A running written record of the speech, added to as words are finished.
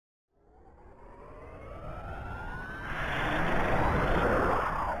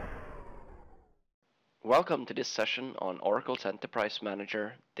Welcome to this session on Oracle's Enterprise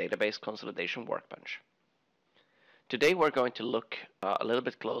Manager Database Consolidation Workbench. Today we're going to look a little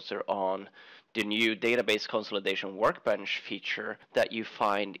bit closer on the new Database Consolidation Workbench feature that you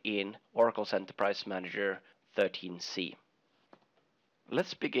find in Oracle's Enterprise Manager 13c.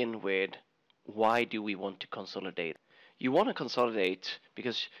 Let's begin with why do we want to consolidate? You want to consolidate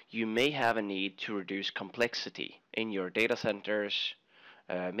because you may have a need to reduce complexity in your data centers.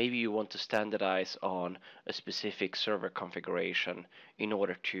 Maybe you want to standardize on a specific server configuration in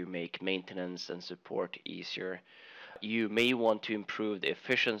order to make maintenance and support easier. You may want to improve the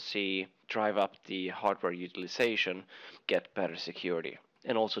efficiency, drive up the hardware utilization, get better security,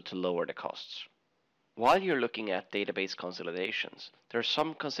 and also to lower the costs. While you're looking at database consolidations, there are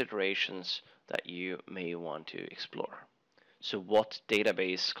some considerations that you may want to explore. So what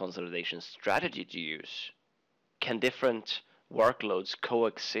database consolidation strategy do you use? Can different workloads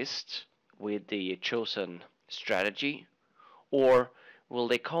coexist with the chosen strategy, or will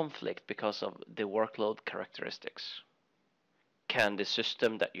they conflict because of the workload characteristics? Can the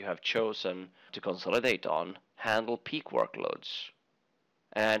system that you have chosen to consolidate on handle peak workloads?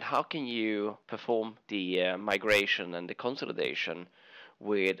 And how can you perform the migration and the consolidation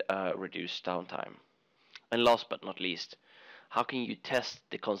with reduced downtime? And last but not least, how can you test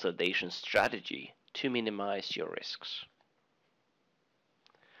the consolidation strategy to minimize your risks?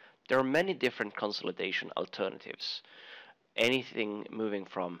 There are many different consolidation alternatives, anything moving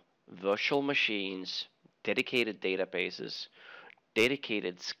from virtual machines, dedicated databases,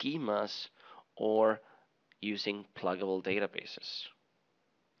 dedicated schemas, or using pluggable databases.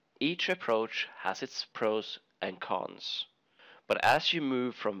 Each approach has its pros and cons, but as you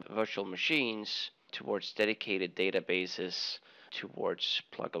move from virtual machines towards dedicated databases, towards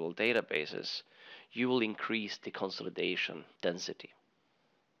pluggable databases, you will increase the consolidation density.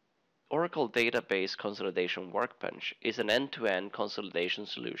 Oracle Database Consolidation Workbench is an end-to-end consolidation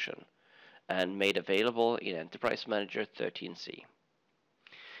solution and made available in Enterprise Manager 13c.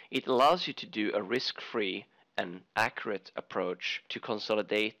 It allows you to do a risk-free and accurate approach to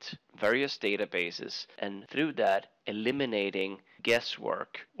consolidate various databases and through that eliminating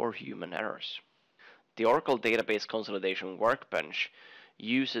guesswork or human errors. The Oracle Database Consolidation Workbench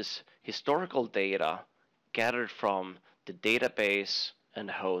uses historical data gathered from the database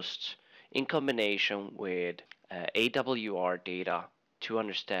and hosts in combination with AWR data to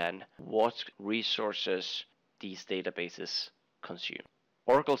understand what resources these databases consume.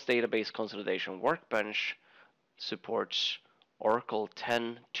 Oracle's Database Consolidation Workbench supports Oracle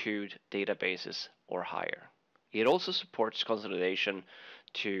 10.2 databases or higher. It also supports consolidation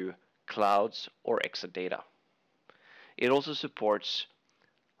to clouds or Exadata. It also supports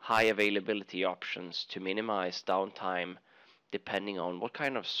high availability options to minimize downtime depending on what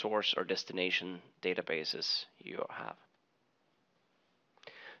kind of source or destination databases you have.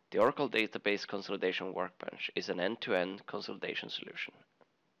 The Oracle Database Consolidation Workbench is an end-to-end consolidation solution.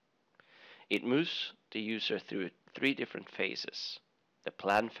 It moves the user through three different phases. The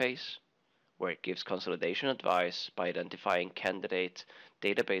plan phase, where it gives consolidation advice by identifying candidate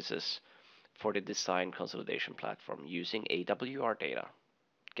databases for the design consolidation platform using AWR data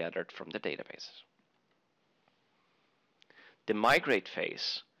gathered from the databases. The migrate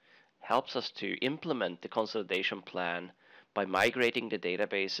phase helps us to implement the consolidation plan by migrating the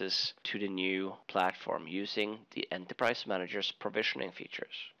databases to the new platform using the Enterprise Manager's provisioning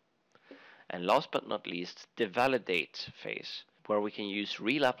features. And last but not least, the validate phase, where we can use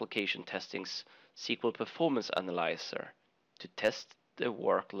real application testing's SQL Performance Analyzer to test the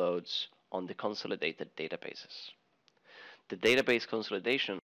workloads on the consolidated databases. The database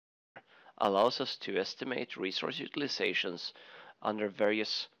consolidation allows us to estimate resource utilizations under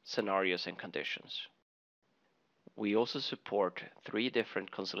various scenarios and conditions. We also support three different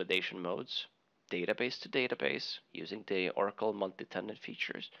consolidation modes: database to database using the Oracle multi-tenant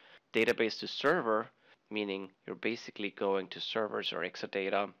features, database to server, meaning you're basically going to servers or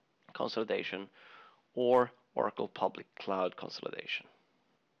Exadata consolidation, or Oracle public cloud consolidation.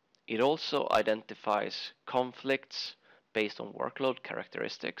 It also identifies conflicts based on workload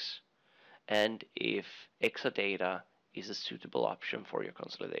characteristics and if Exadata is a suitable option for your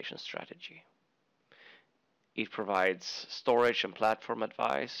consolidation strategy. It provides storage and platform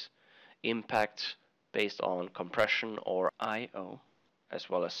advice, impact based on compression or I/O, as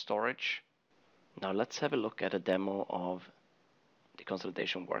well as storage. Now let's have a look at a demo of the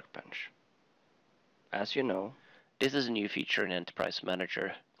Consolidation Workbench. As you know, this is a new feature in Enterprise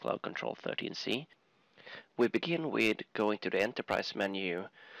Manager Cloud Control 13c. We begin with going to the Enterprise menu,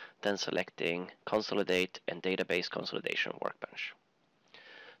 then selecting Consolidate and Database Consolidation Workbench.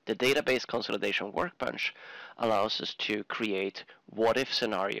 The database consolidation workbench allows us to create what-if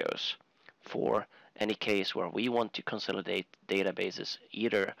scenarios for any case where we want to consolidate databases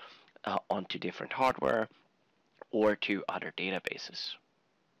either onto different hardware or to other databases.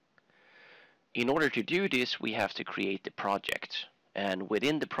 In order to do this, we have to create the project. And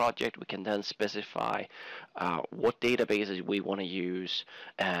within the project, we can then specify what databases we want to use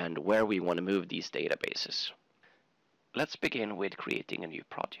and where we want to move these databases. Let's begin with creating a new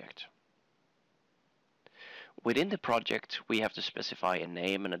project. Within the project, we have to specify a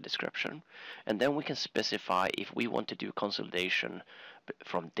name and a description, and then we can specify if we want to do consolidation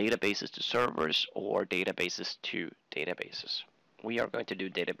from databases to servers or databases to databases. We are going to do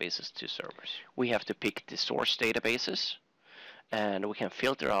databases to servers. We have to pick the source databases, and we can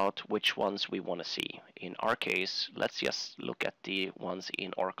filter out which ones we want to see. In our case, let's just look at the ones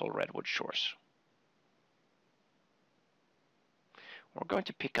in Oracle Redwood Shores. We're going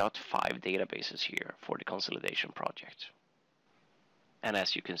to pick out 5 databases here for the consolidation project. And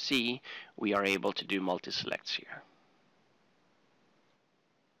as you can see, we are able to do multi-selects here.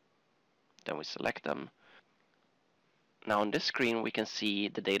 Then we select them. Now on this screen we can see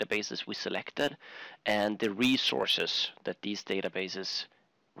the databases we selected and the resources that these databases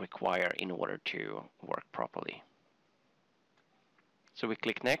require in order to work properly. So we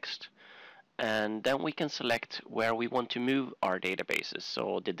click Next, and then we can select where we want to move our databases,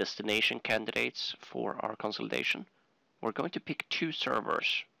 so the destination candidates for our consolidation. We're going to pick 2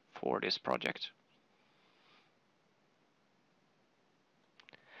 servers for this project.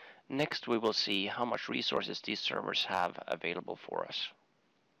 Next we will see how much resources these servers have available for us.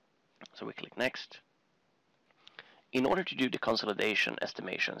 So we click Next. In order to do the consolidation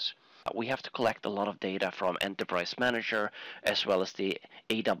estimations, we have to collect a lot of data from Enterprise Manager as well as the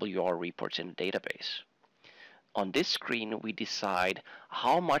AWR reports in the database. On this screen we decide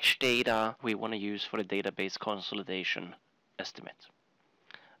how much data we want to use for the database consolidation estimate.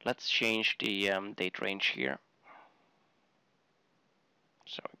 Let's change the date range here.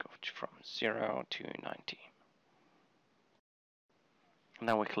 So we go from 0 to 90.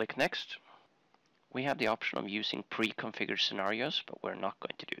 Now we click Next. We have the option of using pre-configured scenarios, but we're not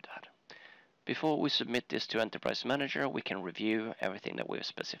going to do that. Before we submit this to Enterprise Manager, we can review everything that we've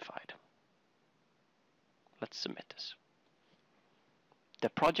specified. Let's submit this. The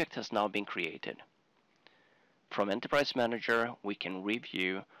project has now been created. From Enterprise Manager, we can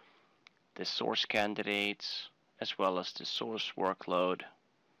review the source candidates as well as the source workload.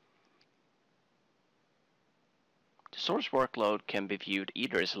 The source workload can be viewed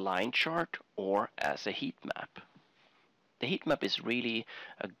either as a line chart or as a heat map. The heat map is really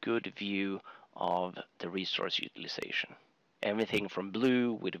a good view of the resource utilization. Everything from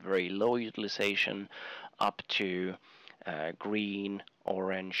blue with very low utilization up to green,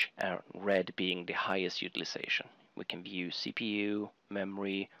 orange, and red being the highest utilization. We can view CPU,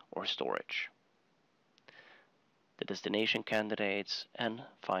 memory, or storage. The destination candidates, and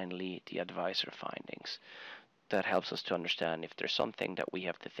finally the advisor findings. That helps us to understand if there's something that we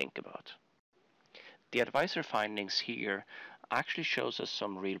have to think about. The advisor findings here actually shows us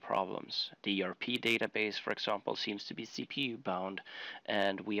some real problems. The ERP database, for example, seems to be CPU bound,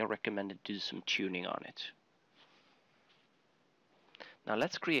 and we are recommended to do some tuning on it. Now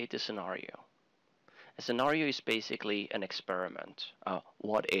let's create a scenario. A scenario is basically an experiment.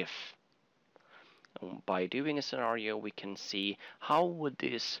 What if? By doing a scenario, we can see how would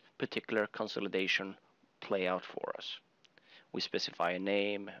this particular consolidation play out for us. We specify a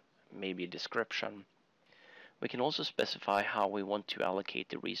name, maybe a description. We can also specify how we want to allocate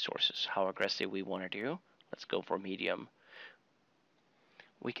the resources, how aggressive we want to do. Let's go for medium.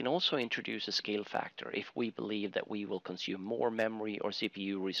 We can also introduce a scale factor if we believe that we will consume more memory or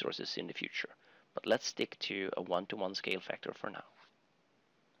CPU resources in the future. But let's stick to a 1-to-1 scale factor for now.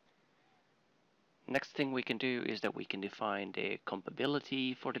 Next thing we can do is that we can define the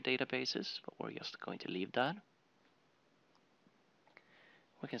compatibility for the databases, but we're just going to leave that.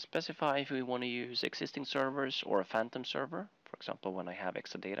 We can specify if we want to use existing servers or a phantom server, for example when I have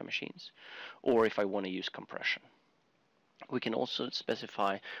Exadata machines, or if I want to use compression. We can also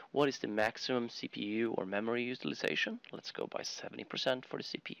specify what is the maximum CPU or memory utilization. Let's go by 70% for the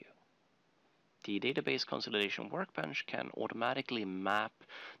CPU. The database consolidation workbench can automatically map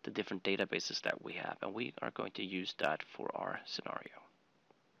the different databases that we have, and we are going to use that for our scenario.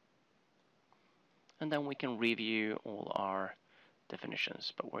 And then we can review all our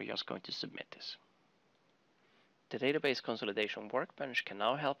definitions, but we're just going to submit this. The database consolidation workbench can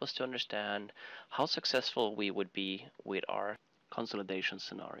now help us to understand how successful we would be with our consolidation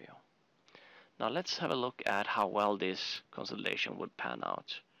scenario. Now let's have a look at how well this consolidation would pan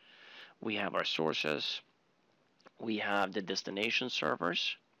out. we have our sources, we have the destination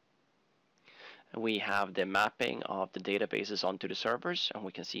servers, we have the mapping of the databases onto the servers, and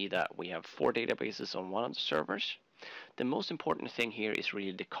we can see that we have 4 databases on one of the servers. The most important thing here is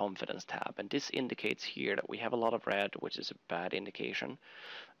really the confidence tab, and this indicates here that we have a lot of red, which is a bad indication.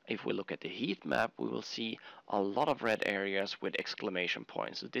 If we look at the heat map, we will see a lot of red areas with exclamation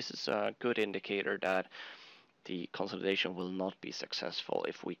points. So this is a good indicator that the consolidation will not be successful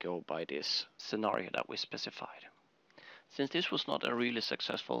if we go by this scenario that we specified. Since this was not a really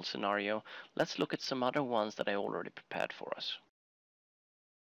successful scenario, let's look at some other ones that I already prepared for us.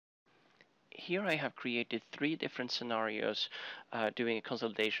 Here I have created 3 different scenarios doing a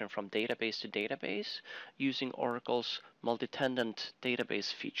consolidation from database to database using Oracle's multi-tenant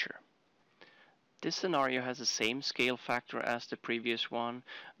database feature. This scenario has the same scale factor as the previous one.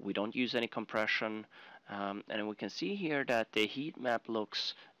 We don't use any compression, and we can see here that the heat map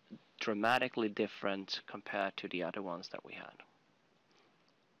looks dramatically different compared to the other ones that we had.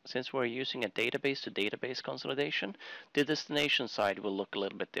 Since we're using a database to database consolidation, the destination side will look a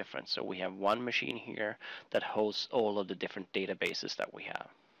little bit different. So we have one machine here that hosts all of the different databases that we have.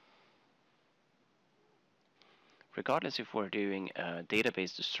 Regardless if we're doing a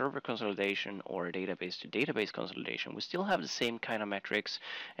database to server consolidation or a database to database consolidation, we still have the same kind of metrics,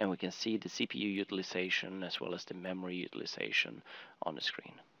 and we can see the CPU utilization as well as the memory utilization on the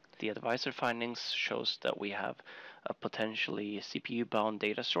screen. The advisor findings shows that we have a potentially CPU-bound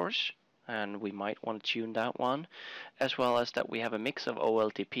data source, and we might want to tune that one, as well as that we have a mix of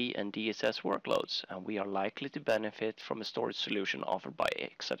OLTP and DSS workloads, and we are likely to benefit from a storage solution offered by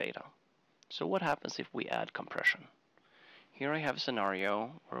Exadata. So what happens if we add compression? Here I have a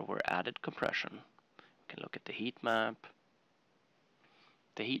scenario where we're added compression. We can look at the heat map.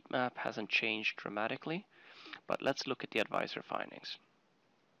 The heat map hasn't changed dramatically, but let's look at the advisor findings.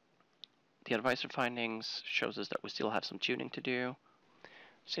 The advisor findings shows us that we still have some tuning to do.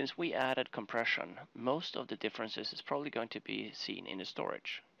 Since we added compression, most of the differences is probably going to be seen in the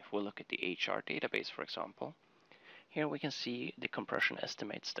storage. If we look at the HR database, for example, here we can see the compression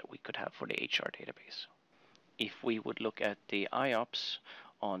estimates that we could have for the HR database. If we would look at the IOPS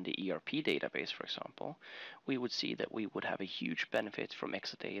on the ERP database, for example, we would see that we would have a huge benefit from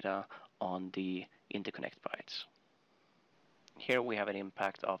Exadata on the interconnect bytes. Here we have an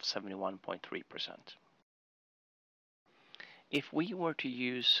impact of 71.3%. If we were to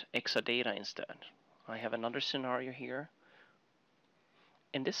use Exadata instead, I have another scenario here.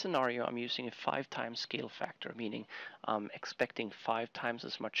 In this scenario, I'm using a 5 times scale factor, meaning I'm expecting 5 times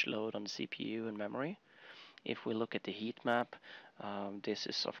as much load on the CPU and memory. If we look at the heat map, this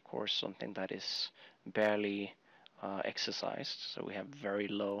is of course something that is barely exercised, so we have very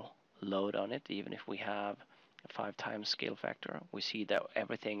low load on it. Even if we have a 5 times scale factor, we see that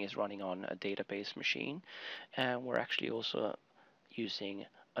everything is running on a database machine, and we're actually also using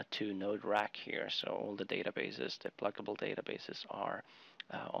a 2-node rack here, so all the databases, the pluggable databases, are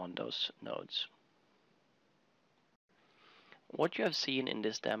on those nodes. What you have seen in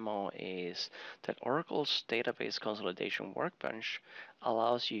this demo is that Oracle's database consolidation workbench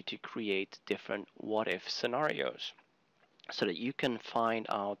allows you to create different what-if scenarios so that you can find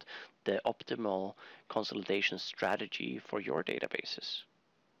out the optimal consolidation strategy for your databases.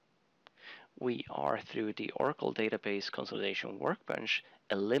 We are, through the Oracle Database Consolidation Workbench,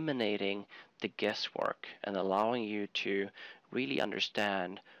 eliminating the guesswork and allowing you to really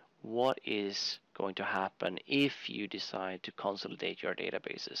understand what is going to happen if you decide to consolidate your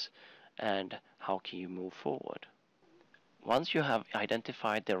databases and how can you move forward. Once you have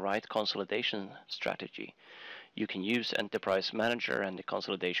identified the right consolidation strategy, you can use Enterprise Manager and the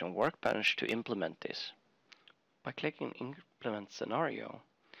Consolidation Workbench to implement this. By clicking Implement Scenario,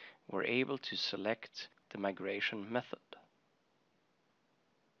 we're able to select the migration method.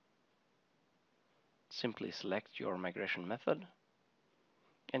 Simply select your migration method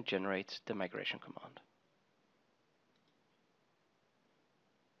and generate the migration command.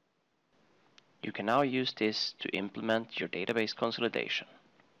 You can now use this to implement your database consolidation.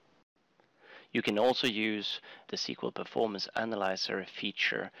 You can also use the SQL Performance Analyzer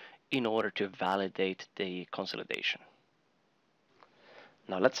feature in order to validate the consolidation.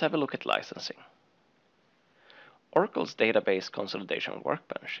 Now let's have a look at licensing. Oracle's Database Consolidation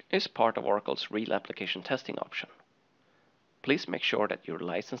Workbench is part of Oracle's Real Application Testing option. Please make sure that you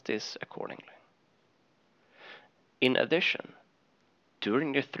license this accordingly. In addition,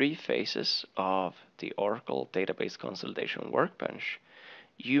 during the 3 phases of the Oracle Database Consolidation Workbench,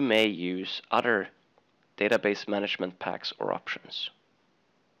 you may use other database management packs or options.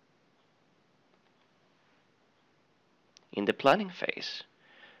 In the planning phase,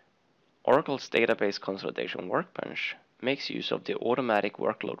 Oracle's Database Consolidation Workbench makes use of the Automatic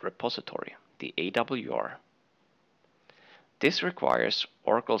Workload Repository, the AWR. This requires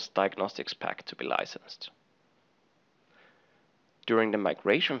Oracle's Diagnostics Pack to be licensed. During the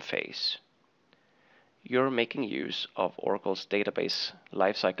migration phase, you're making use of Oracle's Database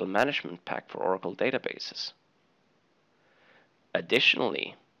Lifecycle Management Pack for Oracle databases.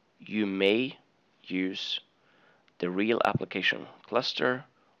 Additionally, you may use the Real Application Cluster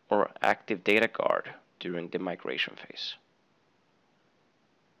or Active Data Guard during the migration phase.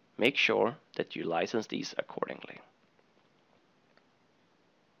 Make sure that you license these accordingly.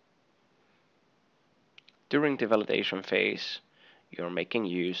 During the validation phase, you're making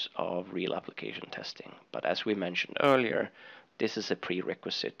use of real application testing, but as we mentioned earlier, this is a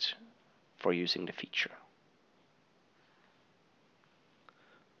prerequisite for using the feature.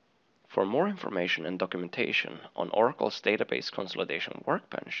 For more information and documentation on Oracle's Database Consolidation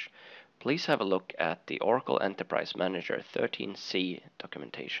Workbench, please have a look at the Oracle Enterprise Manager 13c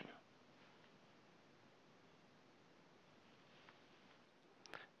documentation.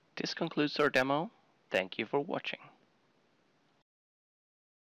 This concludes our demo. Thank you for watching.